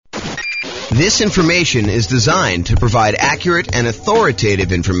This information is designed to provide accurate and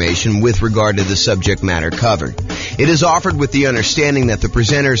authoritative information with regard to the subject matter covered. It is offered with the understanding that the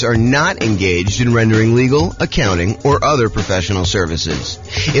presenters are not engaged in rendering legal, accounting, or other professional services.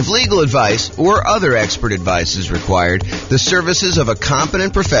 If legal advice or other expert advice is required, the services of a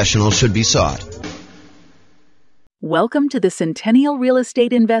competent professional should be sought. Welcome to the Centennial Real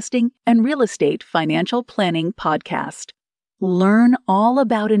Estate Investing and Real Estate Financial Planning Podcast. Learn all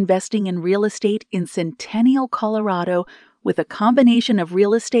about investing in real estate in Centennial, Colorado, with a combination of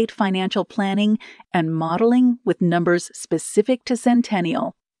real estate financial planning and modeling with numbers specific to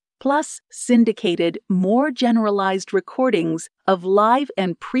Centennial, plus syndicated, more generalized recordings of live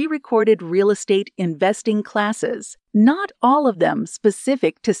and pre-recorded real estate investing classes, not all of them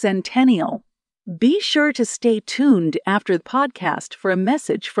specific to Centennial. Be sure to stay tuned after the podcast for a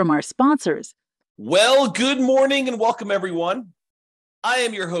message from our sponsors. Well, good morning and welcome, everyone. I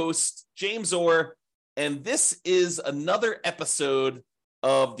am your host, James Orr, and this is another episode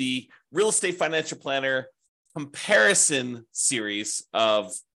of the Real Estate Financial Planner comparison series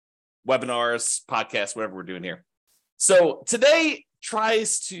of webinars, podcasts, whatever we're doing here. So today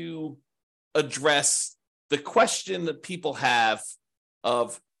tries to address the question that people have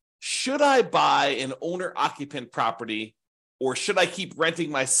of, should I buy an owner-occupant property or should I keep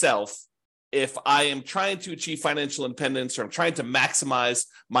renting myself if I am trying to achieve financial independence or I'm trying to maximize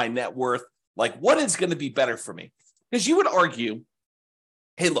my net worth? Like, what is going to be better for me? Because you would argue,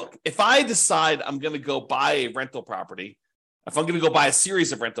 hey, look, if I decide I'm going to go buy a rental property, if I'm going to go buy a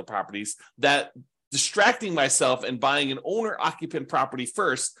series of rental properties, that distracting myself and buying an owner-occupant property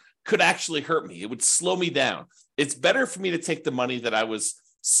first could actually hurt me. It would slow me down. It's better for me to take the money that I was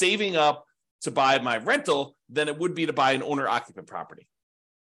saving up to buy my rental than it would be to buy an owner-occupant property.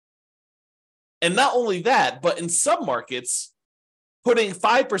 And not only that, but in some markets, putting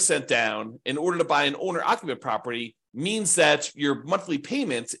 5% down in order to buy an owner-occupant property means that your monthly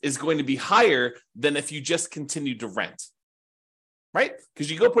payment is going to be higher than if you just continue to rent, right?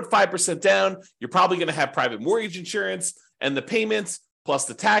 Because you go put 5% down, you're probably going to have private mortgage insurance, and the payments plus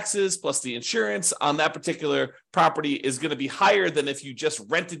the taxes plus the insurance on that particular property is going to be higher than if you just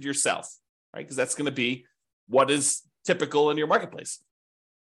rented yourself, right? Because that's going to be what is typical in your marketplace.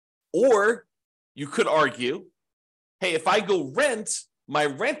 Or you could argue, hey, if I go rent, my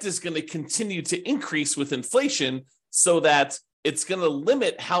rent is going to continue to increase with inflation so that it's going to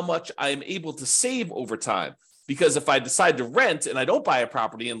limit how much I am able to save over time. Because if I decide to rent and I don't buy a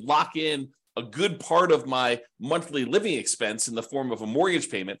property and lock in a good part of my monthly living expense in the form of a mortgage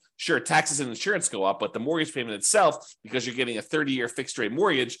payment, sure, taxes and insurance go up, but the mortgage payment itself, because you're getting a 30-year fixed rate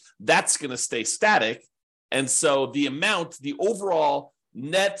mortgage, that's going to stay static. And so the amount, the overall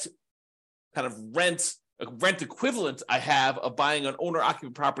net kind of rent equivalent I have of buying an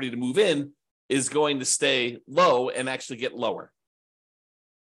owner-occupant property to move in is going to stay low and actually get lower.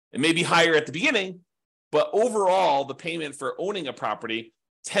 It may be higher at the beginning, but overall, the payment for owning a property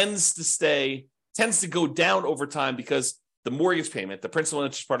tends to go down over time because the mortgage payment, the principal and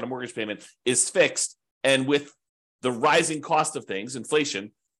interest part of the mortgage payment, is fixed. And with the rising cost of things,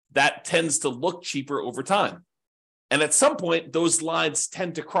 inflation, that tends to look cheaper over time. And at some point, those lines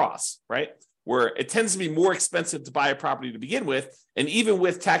tend to cross, right? Where it tends to be more expensive to buy a property to begin with. And even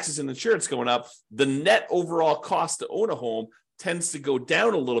with taxes and insurance going up, the net overall cost to own a home tends to go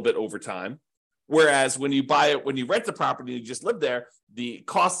down a little bit over time. Whereas when you rent the property and you just live there, the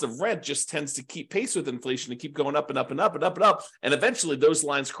cost of rent just tends to keep pace with inflation and keep going up and up and up and up and up. And eventually those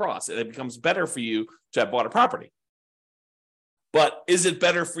lines cross and it becomes better for you to have bought a property. But is it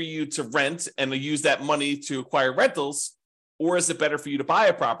better for you to rent and to use that money to acquire rentals? Or is it better for you to buy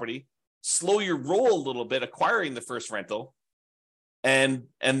a property, slow your roll a little bit, acquiring the first rental, and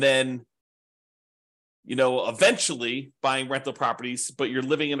then, eventually buying rental properties, but you're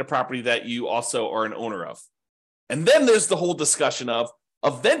living in a property that you also are an owner of? And then there's the whole discussion of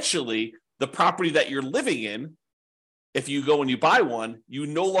eventually the property that you're living in, if you go and you buy one, you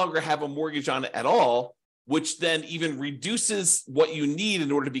no longer have a mortgage on it at all, which then even reduces what you need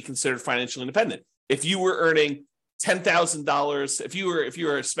in order to be considered financially independent. If you were earning $10,000, if you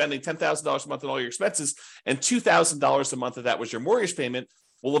were spending $10,000 a month on all your expenses and $2,000 a month of that was your mortgage payment,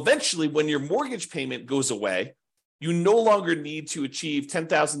 well, eventually when your mortgage payment goes away, you no longer need to achieve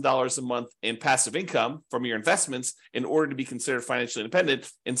 $10,000 a month in passive income from your investments in order to be considered financially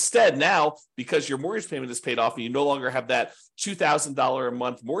independent. Instead, now, because your mortgage payment is paid off and you no longer have that $2,000 a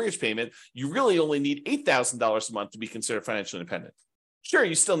month mortgage payment, you really only need $8,000 a month to be considered financially independent. Sure,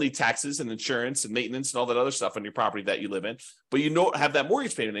 you still need taxes and insurance and maintenance and all that other stuff on your property that you live in, but you don't have that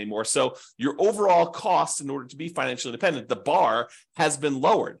mortgage payment anymore. So your overall cost in order to be financially independent, the bar has been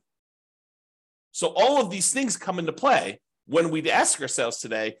lowered. So all of these things come into play when we ask ourselves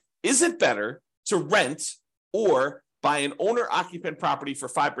today, is it better to rent or buy an owner-occupant property for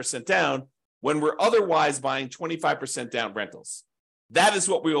 5% down when we're otherwise buying 25% down rentals? That is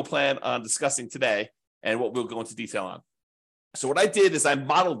what we will plan on discussing today and what we'll go into detail on. So what I did is I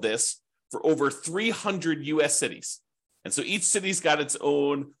modeled this for over 300 US cities. And so each city's got its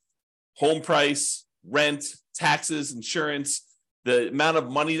own home price, rent, taxes, insurance. The amount of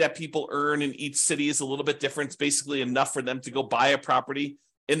money that people earn in each city is a little bit different. It's basically enough for them to go buy a property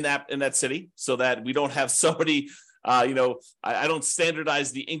in that city, so that we don't have somebody, I don't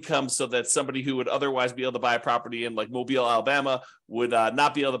standardize the income so that somebody who would otherwise be able to buy a property in like Mobile, Alabama would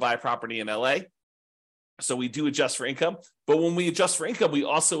not be able to buy a property in LA. So we do adjust for income. But when we adjust for income, we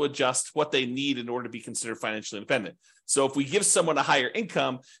also adjust what they need in order to be considered financially independent. So if we give someone a higher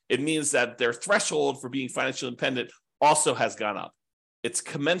income, it means that their threshold for being financially independent also has gone up. It's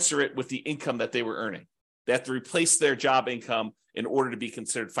commensurate with the income that they were earning. They have to replace their job income in order to be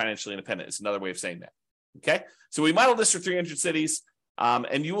considered financially independent. It's another way of saying that. Okay, so we modeled this for 300 cities,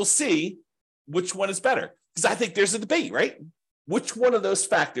 and you will see which one is better. Because I think there's a debate, right? Which one of those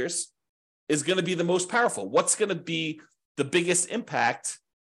factors is going to be the most powerful? What's going to be the biggest impact,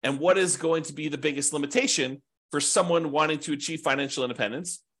 and what is going to be the biggest limitation for someone wanting to achieve financial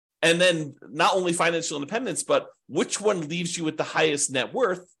independence? And then not only financial independence, but which one leaves you with the highest net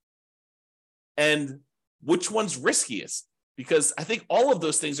worth and which one's riskiest? Because I think all of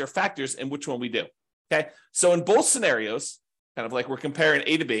those things are factors in which one we do. Okay. So in both scenarios, kind of like we're comparing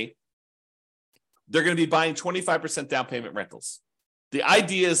A to B, they're going to be buying 25% down payment rentals. The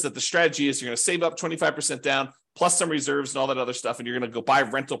idea is that the strategy is you're going to save up 25% down plus some reserves and all that other stuff, and you're going to go buy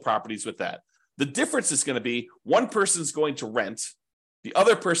rental properties with that. The difference is going to be one person's going to rent. The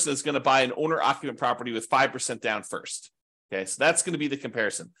other person is going to buy an owner-occupant property with 5% down first. Okay, so that's going to be the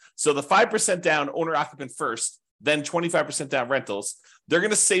comparison. So the 5% down owner-occupant first, then 25% down rentals. They're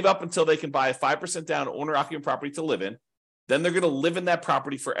going to save up until they can buy a 5% down owner-occupant property to live in. Then they're going to live in that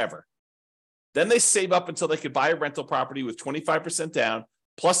property forever. Then they save up until they could buy a rental property with 25% down,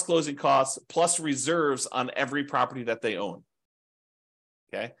 plus closing costs, plus reserves on every property that they own.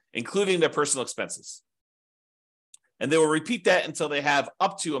 Okay, including their personal expenses. And they will repeat that until they have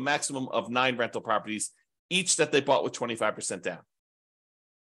up to a maximum of 9 rental properties, each that they bought with 25% down.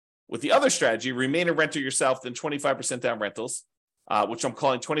 With the other strategy, remain a renter yourself, then 25% down rentals, which I'm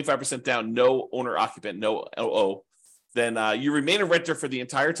calling 25% down, no owner-occupant, no OO. Then you remain a renter for the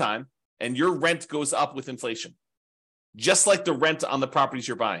entire time, and your rent goes up with inflation, just like the rent on the properties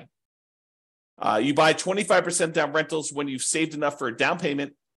you're buying. You buy 25% down rentals when you've saved enough for a down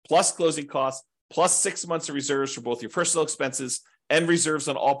payment, plus closing costs, plus 6 months of reserves for both your personal expenses and reserves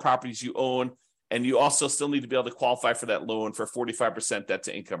on all properties you own. And you also still need to be able to qualify for that loan for 45% debt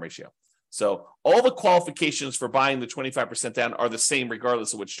to income ratio. So all the qualifications for buying the 25% down are the same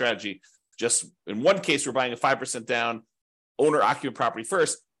regardless of which strategy. Just in one case, we're buying a 5% down owner-occupant property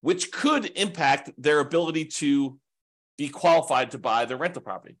first, which could impact their ability to be qualified to buy the rental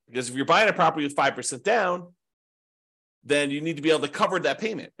property. Because if you're buying a property with 5% down, then you need to be able to cover that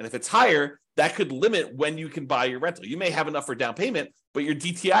payment. And if it's higher, that could limit when you can buy your rental. You may have enough for down payment, but your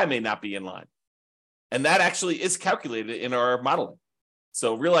DTI may not be in line. And that actually is calculated in our modeling.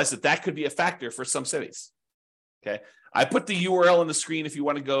 So realize that that could be a factor for some cities. Okay. I put the URL on the screen if you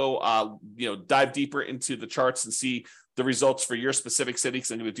want to go, dive deeper into the charts and see the results for your specific city,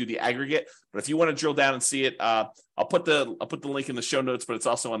 because I'm going to do the aggregate. But if you want to drill down and see it, I'll put the link in the show notes, but it's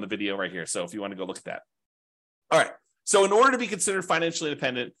also on the video right here. So if you want to go look at that. All right. So in order to be considered financially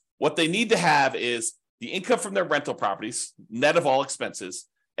independent, what they need to have is the income from their rental properties, net of all expenses,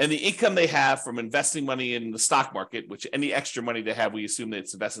 and the income they have from investing money in the stock market, which any extra money they have, we assume that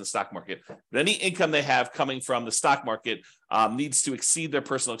it's invested in the stock market. But any income they have coming from the stock market needs to exceed their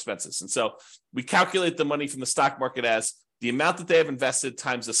personal expenses. And so we calculate the money from the stock market as the amount that they have invested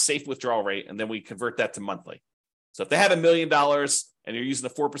times the safe withdrawal rate, and then we convert that to monthly. So if they have $1 million and you're using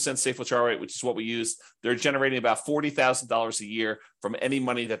the 4% safe withdrawal rate, which is what we use, they're generating about $40,000 a year from any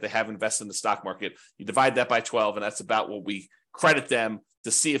money that they have invested in the stock market. You divide that by 12, and that's about what we credit them to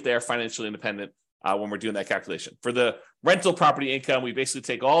see if they are financially independent when we're doing that calculation. For the rental property income, we basically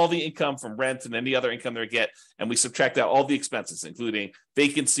take all the income from rent and any other income they get, and we subtract out all the expenses, including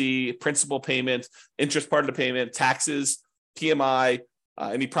vacancy, principal payment, interest part of the payment, taxes, PMI,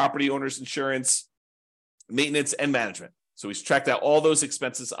 any property owner's insurance, maintenance, and management. So we subtract out all those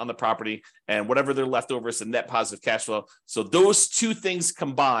expenses on the property, and whatever they're left over is a net positive cash flow. So those two things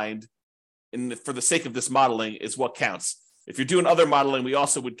combined, for the sake of this modeling, is what counts. If you're doing other modeling, we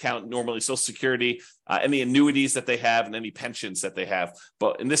also would count normally Social Security, any annuities that they have, and any pensions that they have.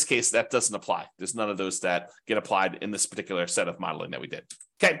 But in this case, that doesn't apply. There's none of those that get applied in this particular set of modeling that we did.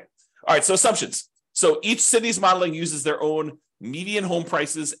 Okay. All right. So assumptions. So each city's modeling uses their own median home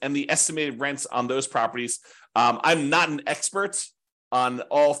prices and the estimated rents on those properties. I'm not an expert on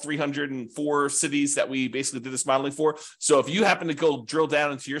all 304 cities that we basically did this modeling for. So if you happen to go drill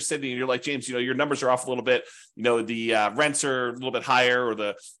down into your city and you're like, James, your numbers are off a little bit, the rents are a little bit higher, or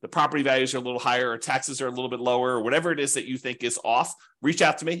the property values are a little higher, or taxes are a little bit lower, or whatever it is that you think is off, reach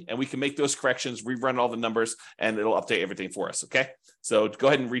out to me and we can make those corrections, rerun all the numbers, and it'll update everything for us. Okay. So go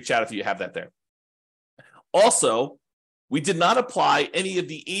ahead and reach out if you have that there. Also, we did not apply any of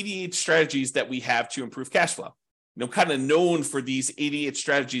the 88 strategies that we have to improve cash flow. Kind of known for these 88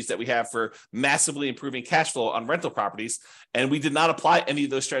 strategies that we have for massively improving cash flow on rental properties. And we did not apply any of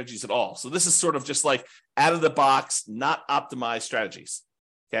those strategies at all. So this is sort of just like out of the box, not optimized strategies.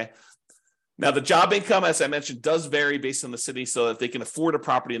 Okay. Now the job income, as I mentioned, does vary based on the city so that they can afford a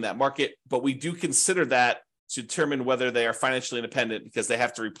property in that market. But we do consider that to determine whether they are financially independent, because they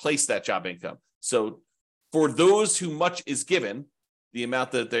have to replace that job income. So for those who much is given, the amount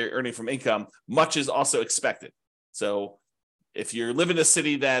that they're earning from income, much is also expected. So if you live in a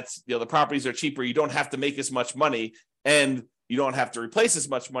city that the properties are cheaper, you don't have to make as much money, and you don't have to replace as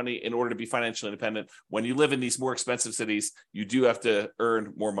much money in order to be financially independent. When you live in these more expensive cities, you do have to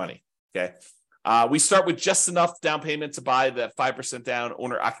earn more money. Okay. We start with just enough down payment to buy that 5% down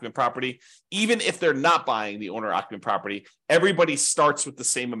owner-occupant property. Even if they're not buying the owner-occupant property, everybody starts with the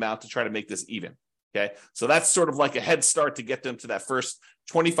same amount to try to make this even. Okay. So that's sort of like a head start to get them to that first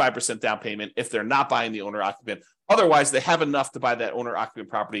 25% down payment if they're not buying the owner-occupant. Otherwise, they have enough to buy that owner-occupant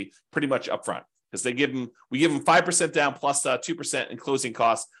property pretty much upfront, because we give them 5% down plus 2% in closing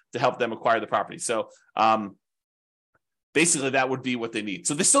costs to help them acquire the property. So basically, that would be what they need.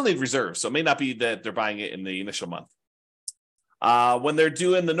 So they still need reserves. So it may not be that they're buying it in the initial month. When they're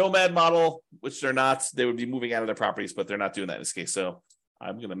doing the nomad model, which they're not, they would be moving out of their properties, but they're not doing that in this case. So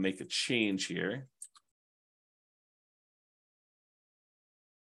I'm going to make a change here.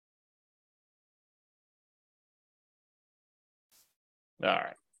 All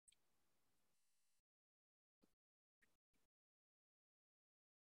right.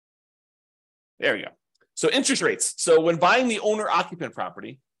 There we go. So interest rates. So when buying the owner-occupant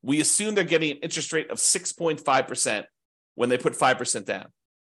property, we assume they're getting an interest rate of 6.5% when they put 5% down.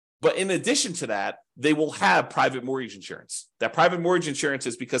 But in addition to that, they will have private mortgage insurance. That private mortgage insurance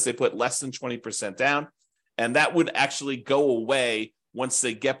is because they put less than 20% down, and that would actually go away once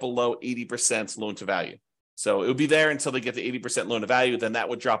they get below 80% loan to value. So it would be there until they get to 80% loan to value, then that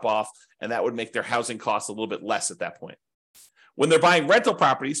would drop off, and that would make their housing costs a little bit less at that point. When they're buying rental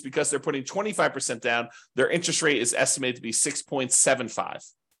properties, because they're putting 25% down, their interest rate is estimated to be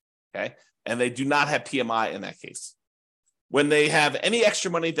 6.75. Okay. And they do not have PMI in that case. When they have any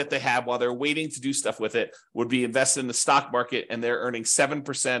extra money that they have while they're waiting to do stuff with it, would be invested in the stock market, and they're earning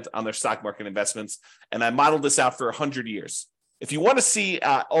 7% on their stock market investments. And I modeled this out for 100 years. If you want to see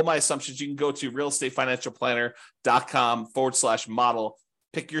all my assumptions, you can go to realestatefinancialplanner.com/model,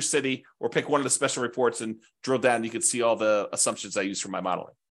 pick your city or pick one of the special reports and drill down. You can see all the assumptions I use for my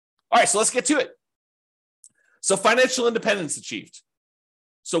modeling. All right, so let's get to it. So financial independence achieved.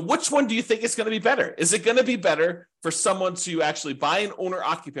 So which one do you think is going to be better? Is it going to be better for someone to actually buy an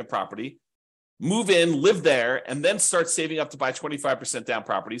owner-occupant property, move in, live there, and then start saving up to buy 25% down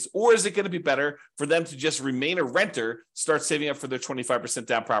properties? Or is it going to be better for them to just remain a renter, start saving up for their 25%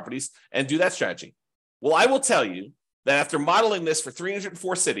 down properties, and do that strategy? Well, I will tell you that after modeling this for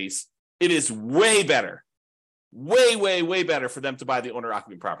 304 cities, it is way better, way better for them to buy the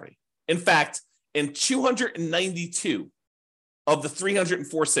owner-occupant property. In fact, in 292 of the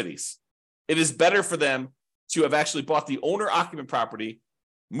 304 cities, it is better for them to have actually bought the owner-occupant property,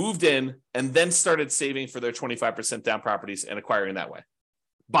 moved in, and then started saving for their 25% down properties and acquiring that way.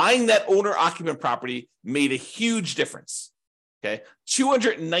 Buying that owner-occupant property made a huge difference. Okay,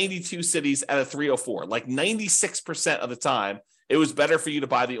 292 cities out of 304, like 96% of the time, it was better for you to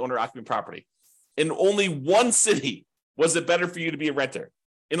buy the owner-occupant property. In only one city was it better for you to be a renter.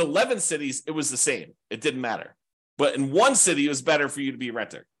 In 11 cities, it was the same. It didn't matter. But in one city, it was better for you to be a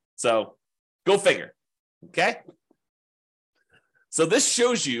renter. So go figure. Okay. So this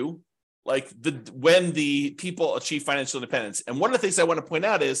shows you like when the people achieve financial independence. And one of the things I want to point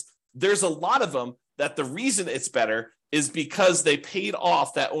out is there's a lot of them that the reason it's better is because they paid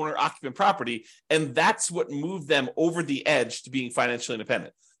off that owner-occupant property, and that's what moved them over the edge to being financially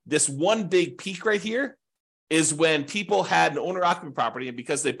independent. This one big peak right here is when people had an owner-occupant property, and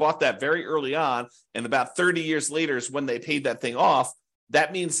because they bought that very early on, and about 30 years later is when they paid that thing off,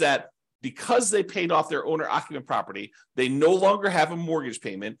 that means that because they paid off their owner-occupant property, they no longer have a mortgage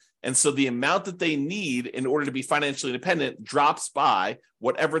payment, and so the amount that they need in order to be financially independent drops by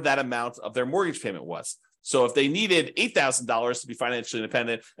whatever that amount of their mortgage payment was. So if they needed $8,000 to be financially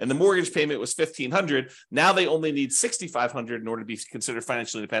independent and the mortgage payment was $1,500, now they only need $6,500 in order to be considered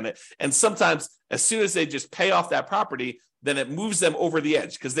financially independent. And sometimes as soon as they just pay off that property, then it moves them over the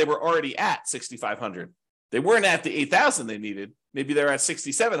edge because they were already at $6,500. They weren't at the $8,000 they needed. Maybe they're at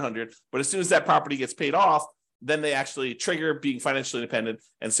 $6,700, but as soon as that property gets paid off, then they actually trigger being financially independent.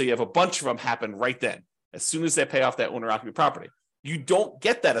 And so you have a bunch of them happen right then, as soon as they pay off that owner-occupant property. You don't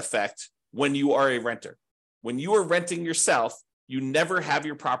get that effect when you are a renter. When you are renting yourself, you never have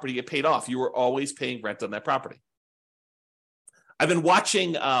your property get paid off. You are always paying rent on that property. I've been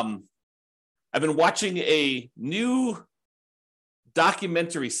watching a new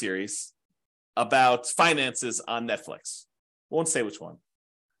documentary series about finances on Netflix. I won't say which one,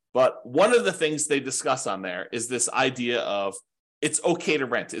 but one of the things they discuss on there is this idea of it's okay to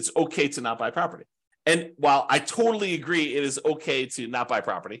rent. It's okay to not buy property. And while I totally agree it is okay to not buy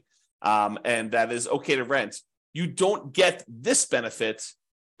property, and that is okay to rent, you don't get this benefit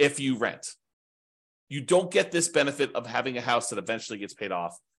if you rent. You don't get this benefit of having a house that eventually gets paid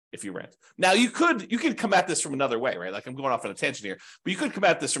off if you rent. Now, you could come at this from another way, right? Like I'm going off on a tangent here, but you could come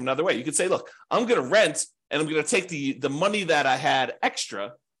at this from another way. You could say, look, I'm going to rent and I'm going to take the money that I had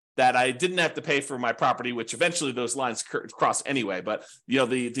extra that I didn't have to pay for my property, which eventually those lines cross anyway. But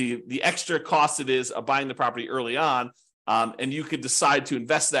the extra cost it is of buying the property early on, and you could decide to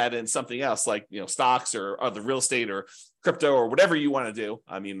invest that in something else like stocks or other real estate or crypto or whatever you want to do.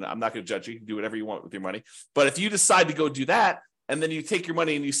 I mean, I'm not going to judge you. You can do whatever you want with your money. But if you decide to go do that, and then you take your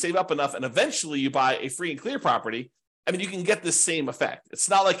money and you save up enough, and eventually you buy a free and clear property, I mean, you can get the same effect. It's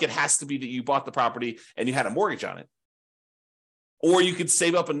not like it has to be that you bought the property and you had a mortgage on it. Or you could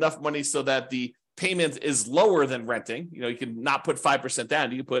save up enough money so that the payment is lower than renting. You can not put 5%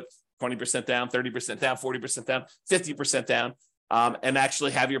 down. You can put 20% down, 30% down, 40% down, 50% down, and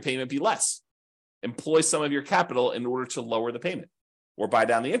actually have your payment be less. Employ some of your capital in order to lower the payment or buy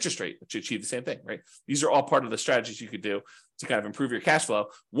down the interest rate to achieve the same thing, right? These are all part of the strategies you could do to kind of improve your cash flow.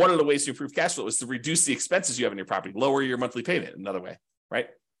 One of the ways to improve cash flow is to reduce the expenses you have in your property, lower your monthly payment, another way, right?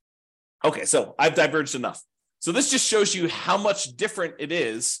 Okay, so I've diverged enough. So this just shows you how much different it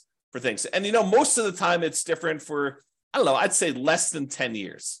is for things. And most of the time it's different for, I'd say less than 10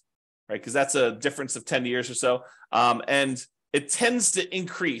 years, right? Because that's a difference of 10 years or so. And it tends to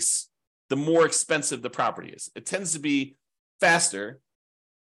increase the more expensive the property is. It tends to be faster,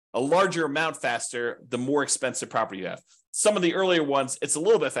 a larger amount faster, the more expensive property you have. Some of the earlier ones, it's a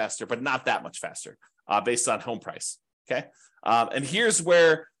little bit faster, but not that much faster based on home price, okay? And here's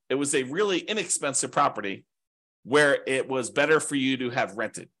where it was a really inexpensive property where it was better for you to have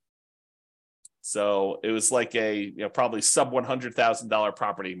rented. So it was like a probably sub $100,000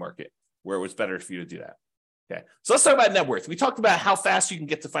 property market where it was better for you to do that. Okay, so let's talk about net worth. We talked about how fast you can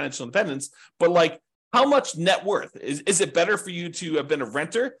get to financial independence, but how much net worth? Is it better for you to have been a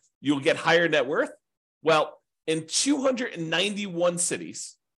renter? You'll get higher net worth? Well, in 291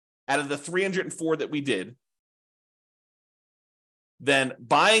 cities out of the 304 that we did, then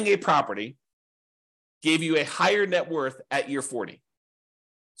buying a property gave you a higher net worth at year 40.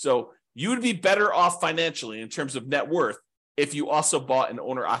 So you would be better off financially in terms of net worth if you also bought an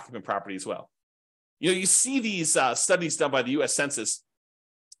owner-occupant property as well. You see these studies done by the U.S. Census,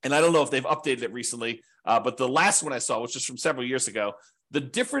 and I don't know if they've updated it recently, but the last one I saw, which is from several years ago, the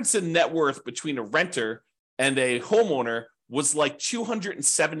difference in net worth between a renter and a homeowner was like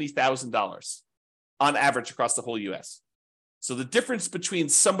 $270,000 on average across the whole U.S. So the difference between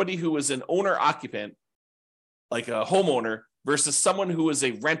somebody who is an owner-occupant, like a homeowner, versus someone who is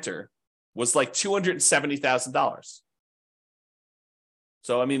a renter was like $270,000.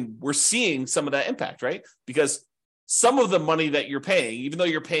 So, I mean, we're seeing some of that impact, right? Because some of the money that you're paying, even though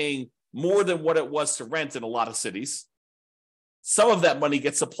you're paying more than what it was to rent in a lot of cities, some of that money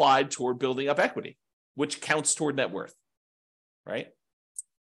gets applied toward building up equity, which counts toward net worth, right?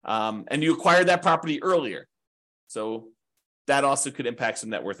 And you acquired that property earlier. So that also could impact some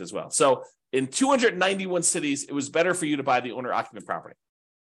net worth as well. So in 291 cities, it was better for you to buy the owner-occupant property.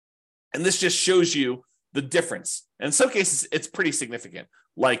 And this just shows you the difference. And in some cases, it's pretty significant,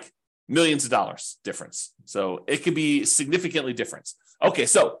 like millions of dollars difference. So it could be significantly different. Okay,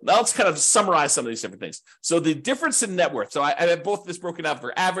 so now let's kind of summarize some of these different things. So the difference in net worth. So I have both this broken out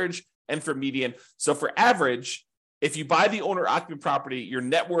for average and for median. So for average, if you buy the owner-occupant property, your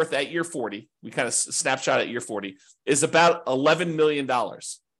net worth at year 40, we kind of snapshot at year 40, is about $11 million,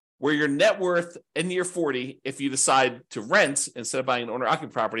 where your net worth in year 40, if you decide to rent instead of buying an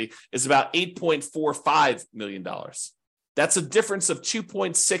owner-occupant property, is about $8.45 million. That's a difference of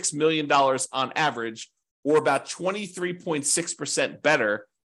 $2.6 million on average, or about 23.6% better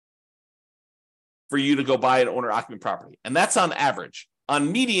for you to go buy an owner-occupant property. And that's on average.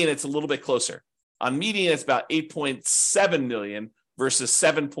 On median, it's a little bit closer. On median, it's about 8.7 million versus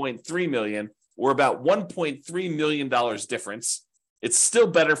 7.3 million, or about $1.3 million difference. It's still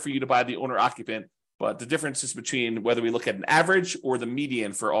better for you to buy the owner-occupant, but the difference is between whether we look at an average or the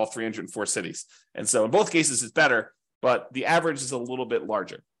median for all 304 cities. And so in both cases, it's better, but the average is a little bit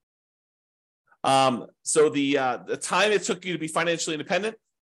larger. So the time it took you to be financially independent,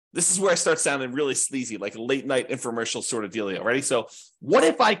 this is where I start sounding really sleazy, like a late night infomercial sort of dealio. Ready? So what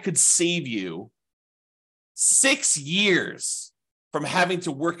if I could save you 6 years from having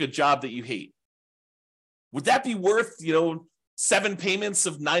to work a job that you hate? Would that be worth, 7 payments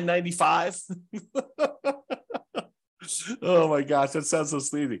of $995? Oh my gosh, that sounds so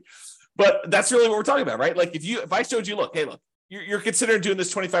sleazy. But that's really what we're talking about, right? Like if I showed you, look, you're considering doing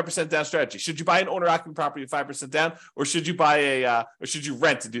this 25% down strategy. Should you buy an owner-occupant property at 5% down, or should you buy or should you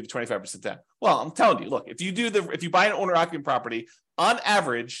rent to do the 25% down? Well, I'm telling you, look, if you buy an owner-occupant property, on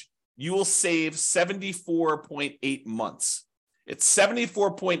average, you will save 74.8 months. It's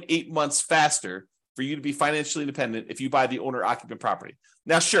 74.8 months faster for you to be financially independent if you buy the owner-occupant property.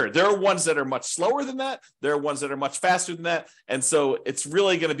 Now, sure, there are ones that are much slower than that. There are ones that are much faster than that. And so it's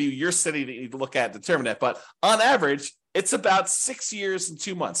really going to be your city that you need to look at and determine that. But on average, it's about 6 years and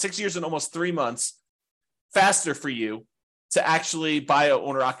 2 months, 6 years and almost 3 months faster for you to actually buy an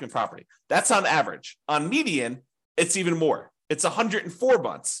owner-occupant property. That's on average. On median, it's even more. It's 104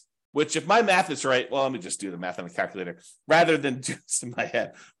 months. Which, if my math is right, well, let me just do the math on the calculator rather than do this in my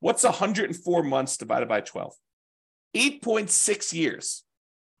head. What's 104 months divided by 12? 8.6 years.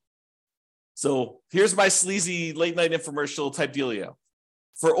 So here's my sleazy late night infomercial type dealio.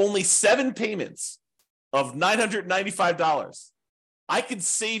 For only 7 payments of $995, I could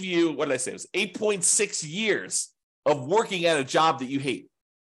save you, what did I say? It was 8.6 years of working at a job that you hate,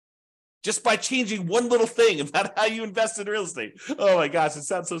 just by changing one little thing about how you invest in real estate. Oh my gosh, it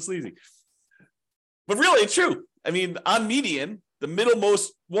sounds so sleazy. But really, it's true. I mean, on median, the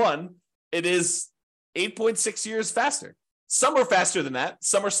middlemost one, it is 8.6 years faster. Some are faster than that.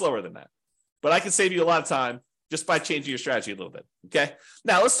 Some are slower than that. But I can save you a lot of time just by changing your strategy a little bit, okay?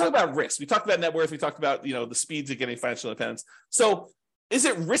 Now, let's talk about risk. We talked about net worth. We talked about, the speeds of getting financial independence. So is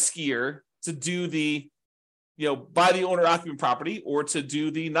it riskier to do buy the owner-occupant property or to do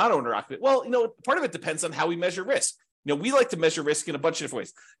the non-owner-occupant? Well, part of it depends on how we measure risk. We like to measure risk in a bunch of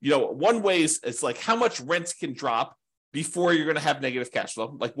different ways. One way is it's like how much rent can drop before you're going to have negative cash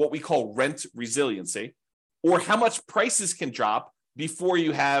flow, like what we call rent resiliency, or how much prices can drop before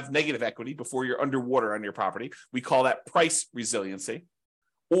you have negative equity, before you're underwater on your property. We call that price resiliency.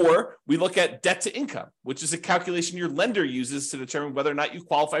 Or we look at debt to income, which is a calculation your lender uses to determine whether or not you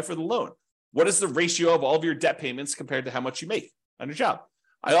qualify for the loan. What is the ratio of all of your debt payments compared to how much you make on your job?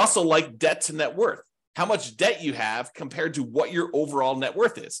 I also like debt to net worth, how much debt you have compared to what your overall net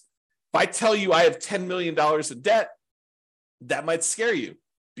worth is. If I tell you I have $10 million in debt, that might scare you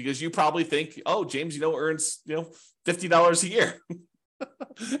because you probably think, oh, James, earns, $50 a year.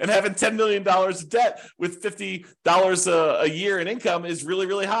 And having $10 million of debt with $50 a year in income is really,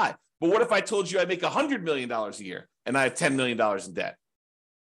 really high. But what if I told you I make $100 million a year and I have $10 million in debt?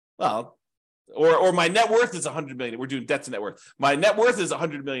 Well, or my net worth is $100 million. We're doing debt to net worth. My net worth is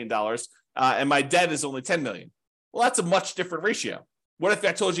 $100 million, and my debt is only $10 million. Well, that's a much different ratio. What if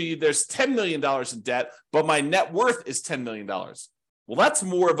I told you there's $10 million in debt, but my net worth is $10 million? Well, that's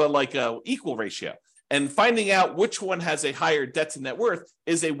more of a equal ratio. And finding out which one has a higher debt to net worth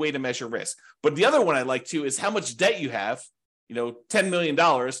is a way to measure risk. But the other one I like too is how much debt you have, $10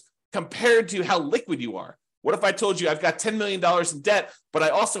 million compared to how liquid you are. What if I told you I've got $10 million in debt, but I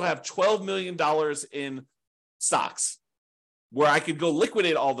also have $12 million in stocks where I could go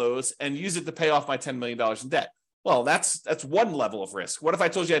liquidate all those and use it to pay off my $10 million in debt? Well, that's one level of risk. What if I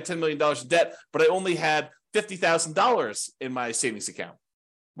told you I had $10 million in debt, but I only had $50,000 in my savings account?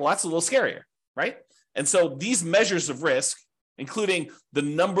 Well, that's a little scarier, right? And so these measures of risk, including the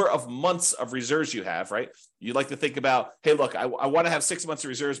number of months of reserves you have, right? You like to think about, hey, look, I want to have 6 months of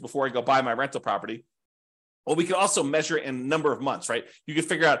reserves before I go buy my rental property. Well, we can also measure it in number of months, right? You can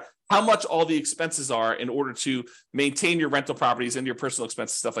figure out how much all the expenses are in order to maintain your rental properties and your personal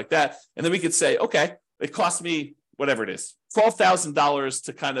expenses, stuff like that. And then we could say, okay, it cost me whatever it is, $12,000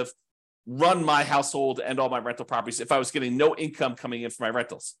 to kind of run my household and all my rental properties if I was getting no income coming in from my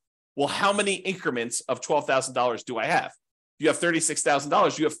rentals? Well, how many increments of $12,000 do I have? If you have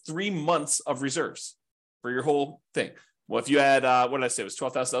 $36,000, you have 3 months of reserves for your whole thing. Well, if you had, what did I say? It was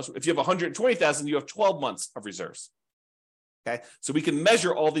 $12,000. If you have $120,000, you have 12 months of reserves. Okay. So we can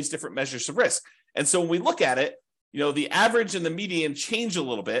measure all these different measures of risk. And so when we look at it, the average and the median change a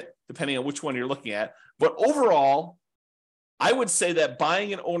little bit depending on which one you're looking at. But overall, I would say that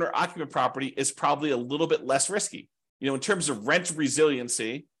buying an owner-occupant property is probably a little bit less risky. In terms of rent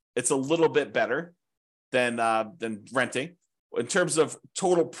resiliency, it's a little bit better than renting. In terms of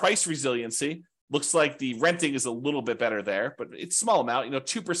total price resiliency, looks like the renting is a little bit better there, but it's a small amount,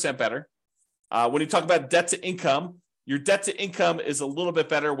 2% better. When you talk about debt to income, your debt to income is a little bit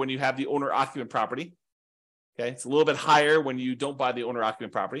better when you have the owner-occupant property. Okay, it's a little bit higher when you don't buy the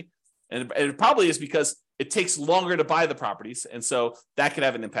owner-occupant property. And it probably is because it takes longer to buy the properties. And so that could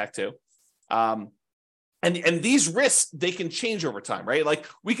have an impact too. And these risks, they can change over time, right? Like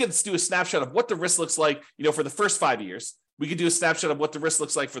we could do a snapshot of what the risk looks like, for the first 5 years. We could do a snapshot of what the risk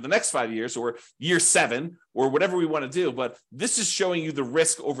looks like for the next 5 years or year 7 or whatever we want to do. But this is showing you the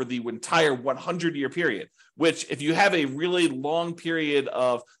risk over the entire 100-year period, which if you have a really long period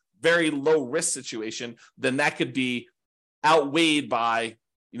of very low risk situation, then that could be outweighed by,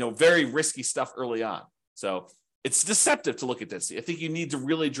 very risky stuff early on. So it's deceptive to look at this. I think you need to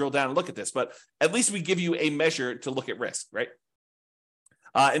really drill down and look at this, but at least we give you a measure to look at risk, right?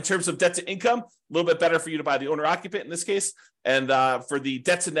 In terms of debt to income, a little bit better for you to buy the owner occupant in this case. And for the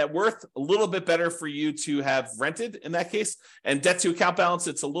debt to net worth, a little bit better for you to have rented in that case. And debt to account balance,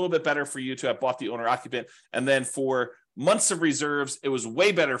 it's a little bit better for you to have bought the owner occupant. And then for months of reserves, it was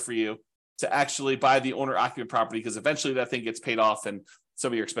way better for you to actually buy the owner occupant property because eventually that thing gets paid off and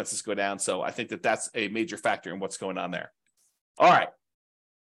some of your expenses go down. So I think that that's a major factor in what's going on there. All right.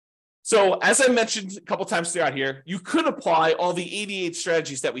 So as I mentioned a couple times throughout here, you could apply all the 88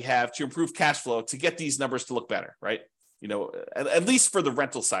 strategies that we have to improve cash flow to get these numbers to look better, right? At least for the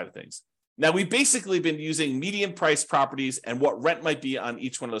rental side of things. Now, we've basically been using median price properties and what rent might be on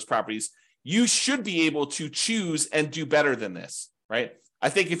each one of those properties. You should be able to choose and do better than this, right? I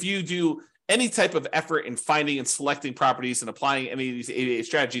think if you do any type of effort in finding and selecting properties and applying any of these 88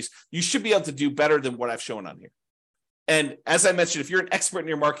 strategies, you should be able to do better than what I've shown on here. And as I mentioned, if you're an expert in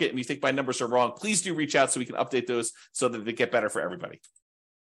your market and you think my numbers are wrong, please do reach out so we can update those so that they get better for everybody.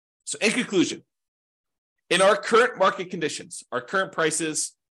 So in conclusion, in our current market conditions, our current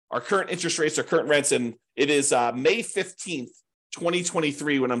prices, our current interest rates, our current rents, and it is May 15th,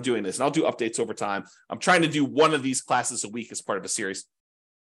 2023 when I'm doing this, and I'll do updates over time. I'm trying to do one of these classes a week as part of a series.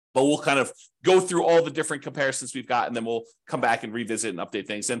 But we'll kind of go through all the different comparisons we've got, and then we'll come back and revisit and update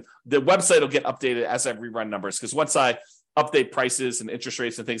things. And the website will get updated as I rerun numbers, because once I update prices and interest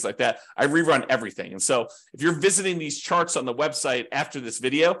rates and things like that, I rerun everything. And so if you're visiting these charts on the website after this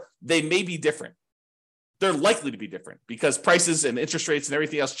video, they may be different. They're likely to be different because prices and interest rates and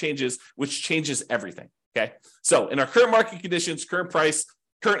everything else changes, which changes everything. Okay. So in our current market conditions, current price,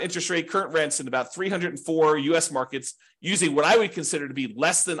 current interest rate, current rents in about 304 US markets using what I would consider to be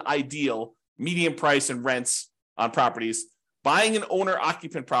less than ideal median price and rents on properties, buying an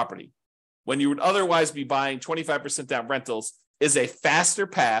owner-occupant property when you would otherwise be buying 25% down rentals is a faster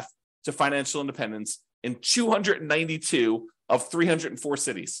path to financial independence in 292 of 304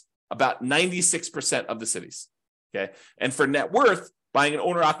 cities, about 96% of the cities. Okay. And for net worth, buying an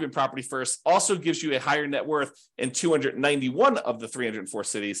owner-occupant property first also gives you a higher net worth in 291 of the 304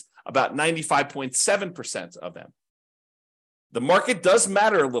 cities, about 95.7% of them. The market does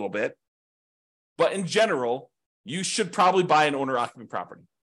matter a little bit, but in general, you should probably buy an owner-occupant property.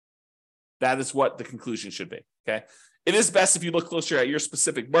 That is what the conclusion should be, okay? It is best if you look closer at your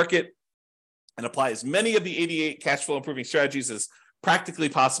specific market and apply as many of the 88 cash flow improving strategies as practically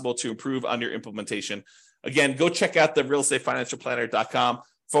possible to improve on your implementation. Again, go check out the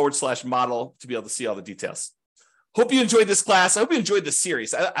realestatefinancialplanner.com/model to be able to see all the details. Hope you enjoyed this class. I hope you enjoyed the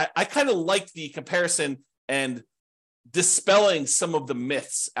series. I kind of like the comparison and dispelling some of the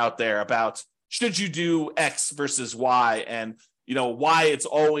myths out there about should you do X versus Y and, why it's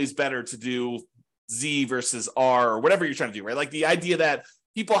always better to do Z versus R or whatever you're trying to do, right? Like the idea that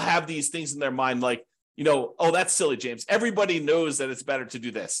people have these things in their mind like, oh, that's silly, James. Everybody knows that it's better to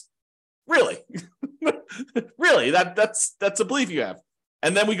do this. Really? Really? That's a belief you have.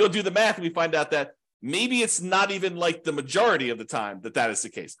 And then we go do the math and we find out that maybe it's not even like the majority of the time that is the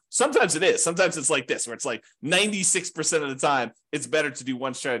case. Sometimes it is. Sometimes it's like this, where it's like 96% of the time, it's better to do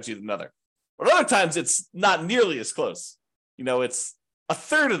one strategy than another. But other times it's not nearly as close. It's a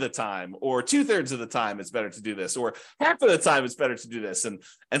third of the time or 2/3 of the time it's better to do this, or half of the time it's better to do this.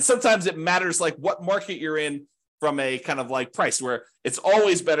 And sometimes it matters like what market you're in from a kind of like price, where it's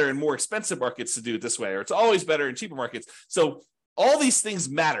always better in more expensive markets to do it this way, or it's always better in cheaper markets. So all these things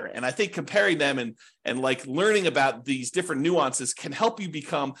matter. And I think comparing them and like learning about these different nuances can help you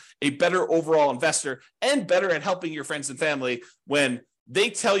become a better overall investor and better at helping your friends and family when they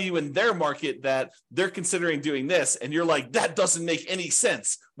tell you in their market that they're considering doing this. And you're like, that doesn't make any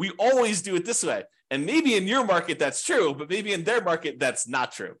sense. We always do it this way. And maybe in your market, that's true, but maybe in their market, that's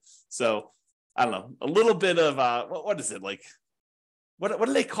not true. So I don't know, a little bit of, what is it? Like, what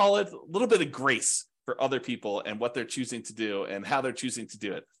do they call it? A little bit of grace for other people and what they're choosing to do and how they're choosing to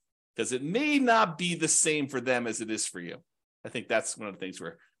do it. Because it may not be the same for them as it is for you. I think that's one of the things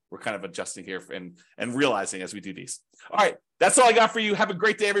we're kind of adjusting here and realizing as we do these. All right, that's all I got for you. Have a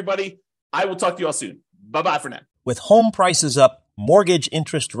great day, everybody. I will talk to you all soon. Bye-bye for now. With home prices up, mortgage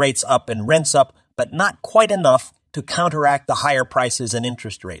interest rates up, and rents up, but not quite enough to counteract the higher prices and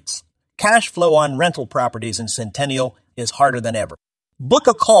interest rates. Cash flow on rental properties in Centennial is harder than ever. Book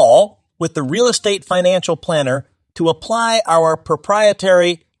a call with the Real Estate Financial Planner to apply our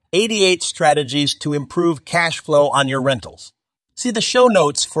proprietary 88 strategies to improve cash flow on your rentals. See the show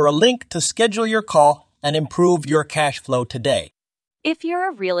notes for a link to schedule your call and improve your cash flow today. If you're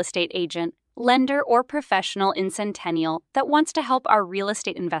a real estate agent, lender, or professional in Centennial that wants to help our real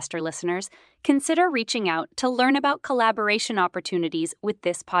estate investor listeners, consider reaching out to learn about collaboration opportunities with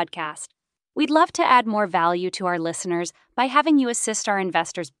this podcast. We'd love to add more value to our listeners by having you assist our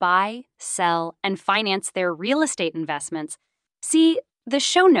investors buy, sell, and finance their real estate investments. See the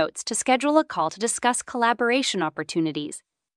show notes to schedule a call to discuss collaboration opportunities.